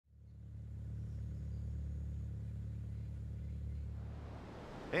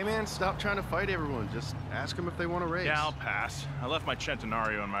Hey man, stop trying to fight everyone. Just ask them if they want to race. Yeah, I'll pass. I left my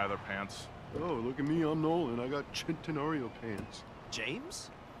Centenario in my other pants. Oh, look at me, I'm Nolan. I got Centenario pants. James?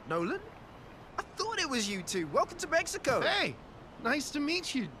 Nolan? I thought it was you two. Welcome to Mexico. Hey, nice to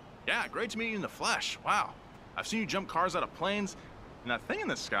meet you. Yeah, great to meet you in the flesh. Wow. I've seen you jump cars out of planes, and that thing in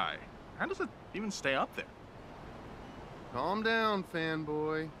the sky, how does it even stay up there? Calm down,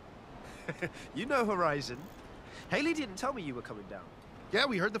 fanboy. You know Horizon. Haley didn't tell me you were coming down. Yeah,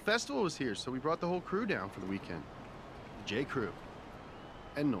 we heard the festival was here, so we brought the whole crew down for the weekend. The J crew.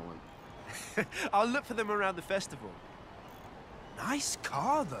 And Nolan. I'll look for them around the festival. Nice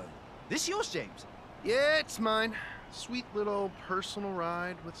car, though. This yours, James? Yeah, it's mine. Sweet little personal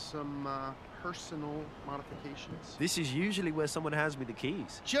ride with some, personal modifications. This is usually where someone hands me the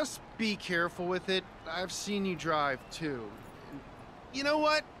keys. Just be careful with it. I've seen you drive, too. You know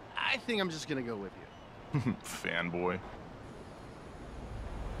what? I think I'm just gonna go with you. Fanboy.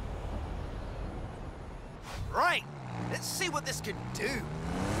 Right, let's see what this can do.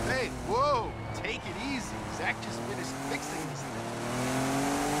 Hey, whoa, take it easy. Zach just finished fixing this thing.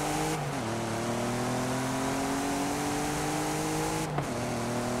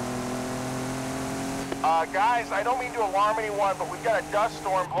 Guys, I don't mean to alarm anyone, but we've got a dust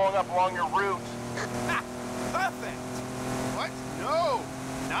storm blowing up along your route. Ha! Perfect! What? No,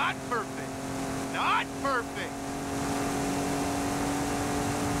 not perfect. Not perfect.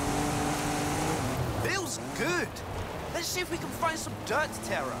 Feels good. Let's see if we can find some dirt to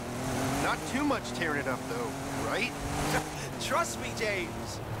tear up. Not too much tearing it up, though, right? Trust me,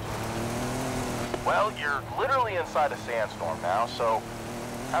 James. Well, you're literally inside a sandstorm now, so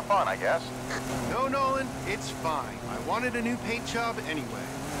have fun, I guess. No, Nolan, it's fine. I wanted a new paint job anyway.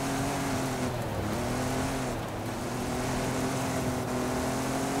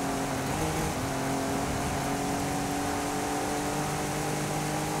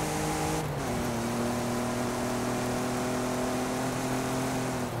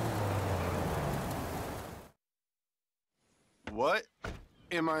 What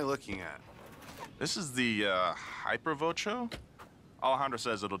am I looking at? This is the, Hypervocho? Alejandro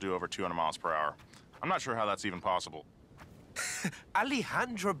says it'll do over 200 miles per hour. I'm not sure how that's even possible.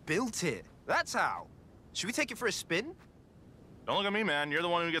 Alejandro built it. That's how. Should we take it for a spin? Don't look at me, man. You're the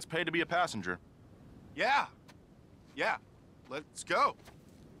one who gets paid to be a passenger. Yeah. Yeah. Let's go.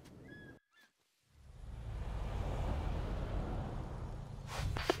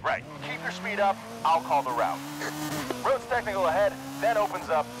 Right, keep your speed up, I'll call the route. Road's technical ahead, then opens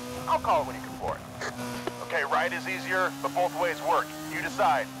up. I'll call it when you can for it. Okay, right is easier, but both ways work. You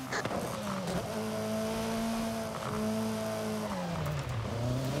decide.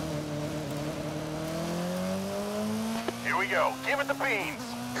 Here we go. Give it the beans.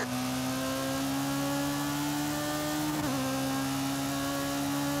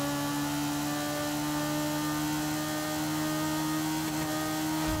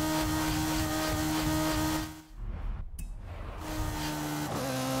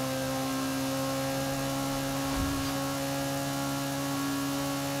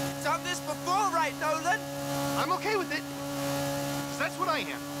 Done this before, right, Nolan? I'm okay with it. 'Cause that's what I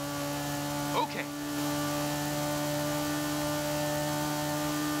am. Okay.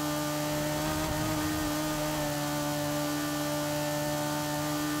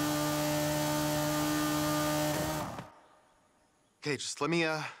 Okay, just let me,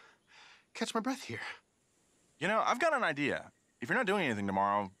 catch my breath here. You know, I've got an idea. If you're not doing anything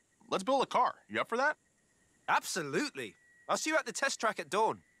tomorrow, let's build a car. You up for that? Absolutely. I'll see you at the test track at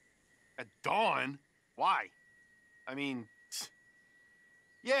dawn. At dawn? Why? I mean,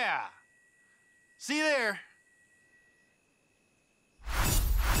 yeah. See you there.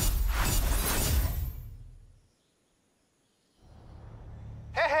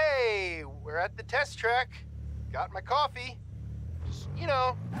 Hey, we're at the test track. Got my coffee. Just, you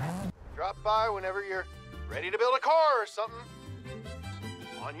know, drop by whenever you're ready to build a car or something.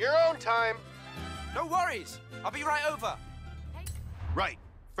 On your own time. No worries. I'll be right over. Right.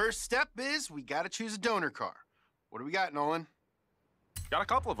 First step is we gotta choose a donor car. What do we got, Nolan? Got a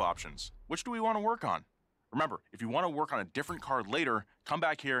couple of options. Which do we want to work on? Remember, if you want to work on a different car later, come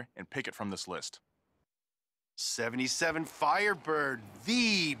back here and pick it from this list. 77 Firebird,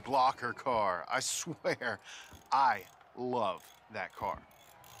 the blocker car. I swear, I love that car.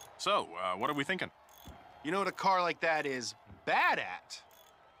 So, what are we thinking? You know what a car like that is bad at?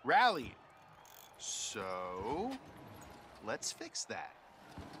 Rallying. So, let's fix that.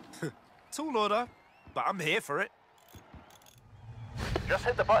 Tall order, but I'm here for it. Just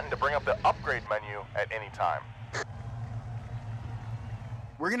hit the button to bring up the upgrade menu at any time.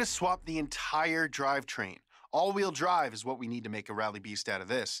 We're gonna swap the entire drivetrain. All-wheel drive is what we need to make a rally beast out of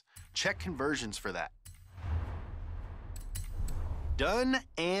this. Check conversions for that. Done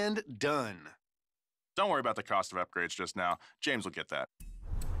and done. Don't worry about the cost of upgrades just now. James will get that.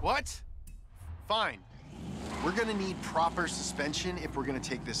 What? Fine. We're gonna need proper suspension if we're gonna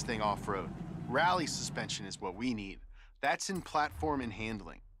take this thing off-road. Rally suspension is what we need. That's in platform and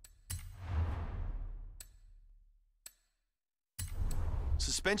handling.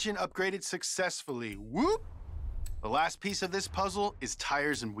 Suspension upgraded successfully. Whoop! The last piece of this puzzle is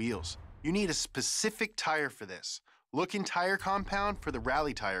tires and wheels. You need a specific tire for this. Look in tire compound for the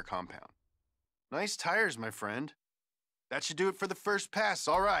rally tire compound. Nice tires, my friend. That should do it for the first pass.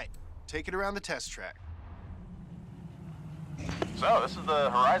 All right, take it around the test track. So, this is the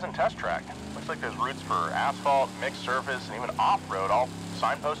Horizon test track. Looks like there's routes for asphalt, mixed surface, and even off-road all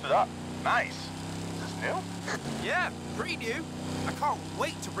signposted up. Nice. Is this new? Yeah, pretty new. I can't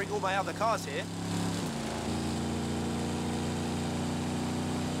wait to bring all my other cars here.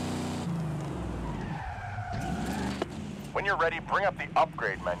 When you're ready, bring up the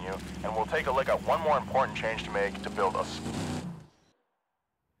upgrade menu, and we'll take a look at one more important change to make to build a...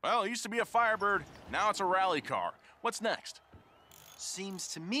 Well, it used to be a Firebird, now it's a rally car. What's next? Seems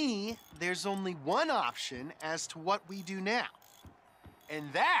to me there's only one option as to what we do now.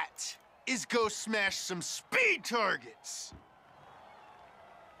 And that is go smash some speed targets.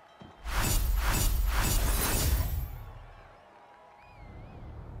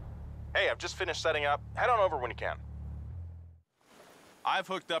 Hey, I've just finished setting up. Head on over when you can. I've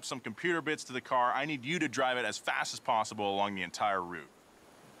hooked up some computer bits to the car. I need you to drive it as fast as possible along the entire route.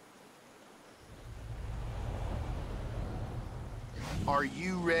 Are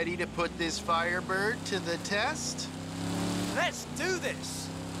you ready to put this Firebird to the test? Let's do this!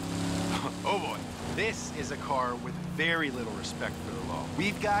 Oh boy, this is a car with very little respect for the law.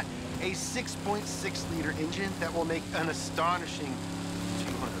 We've got a 6.6-liter engine that will make an astonishing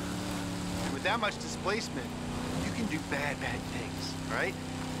 200. And with that much displacement, you can do bad things, right?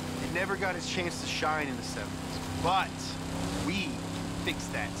 It never got its chance to shine in the 70s, but we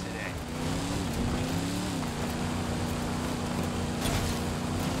fixed that today.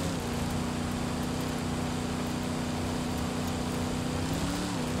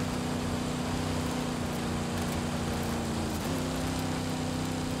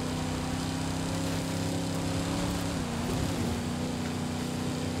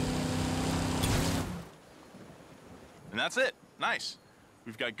 And that's it. Nice.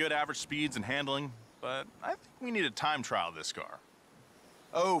 We've got good average speeds and handling, but I think we need a time trial this car.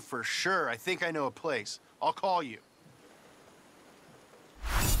 Oh, for sure. I think I know a place. I'll call you.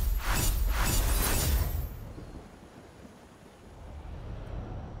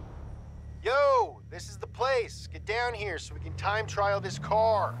 Yo, this is the place. Get down here so we can time trial this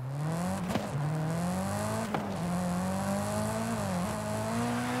car.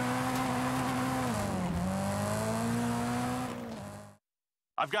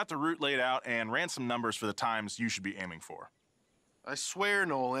 I've got the route laid out and ran some numbers for the times you should be aiming for. I swear,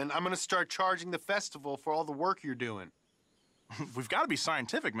 Nolan, I'm gonna start charging the festival for all the work you're doing. We've got to be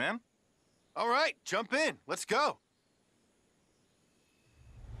scientific, man. All right, jump in. Let's go.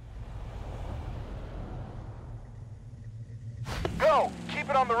 Go!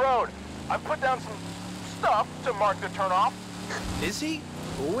 Keep it on the road! I've put down some stuff to mark the turnoff. Is he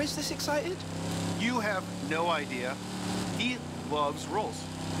always this excited? You have no idea. He loves rolls.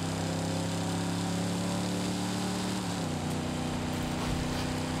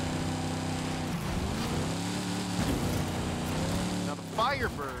 Now the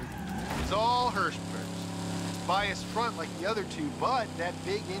Firebird is all Hirschberg's. It's biased front like the other two, but that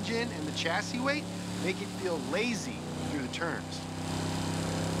big engine and the chassis weight make it feel lazy through the turns.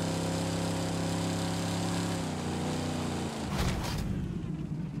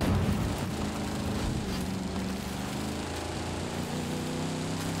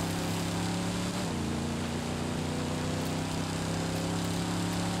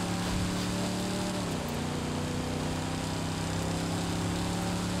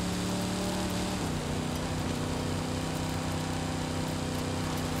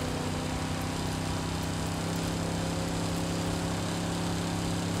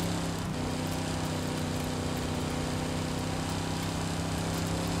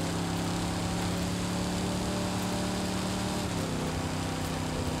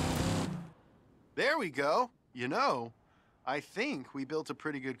 There we go. You know, I think we built a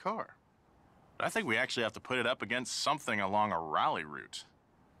pretty good car. But I think we actually have to put it up against something along a rally route.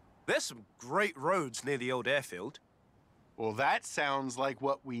 There's some great roads near the old airfield. Well, that sounds like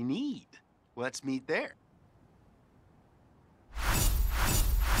what we need. Let's meet there.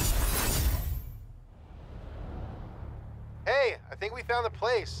 Hey, I think we found the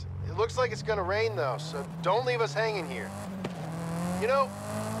place. It looks like it's gonna rain though, so don't leave us hanging here. You know,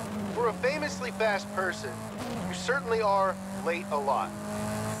 for a famously fast person, you certainly are late a lot.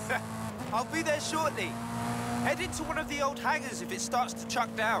 I'll be there shortly. Head into one of the old hangars if it starts to chuck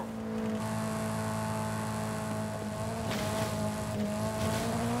down.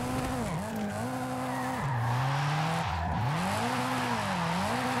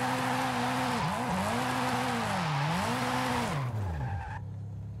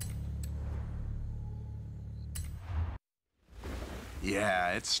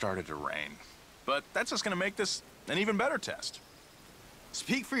 Yeah, it started to rain. But that's just gonna make this an even better test.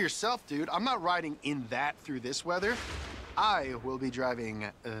 Speak for yourself, dude. I'm not riding in that through this weather. I will be driving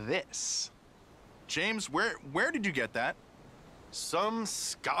this. James, where did you get that? Some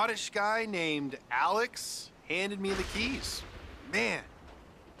Scottish guy named Alex handed me the keys. Man,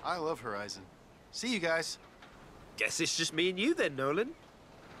 I love Horizon. See you guys. Guess it's just me and you then, Nolan.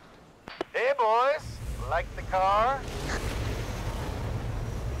 Hey, boys. Like the car?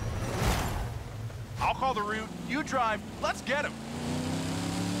 I'll call the route, you drive, let's get him.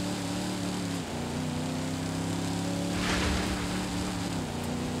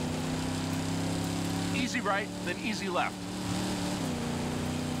 Easy right, then easy left.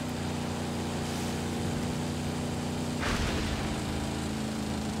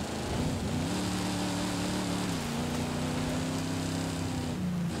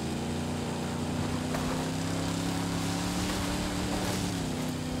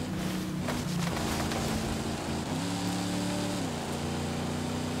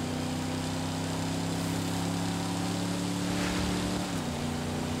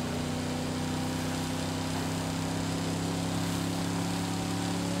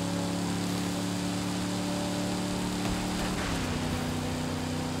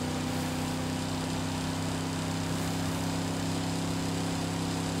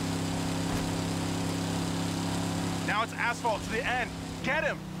 Now it's asphalt to the end. Get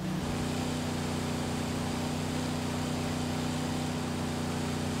him!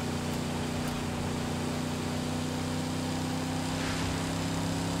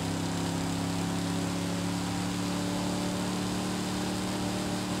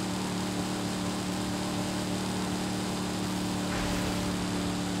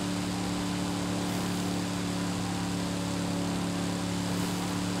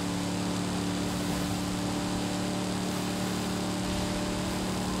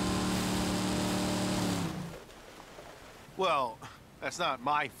 Well, that's not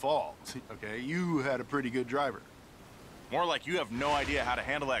my fault, okay? You had a pretty good driver. More like you have no idea how to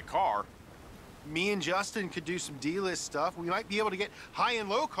handle that car. Me and Justin could do some D-list stuff. We might be able to get high and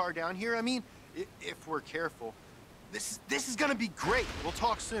low car down here. I mean, if we're careful. This is gonna be great. We'll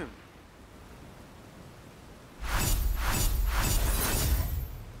talk soon.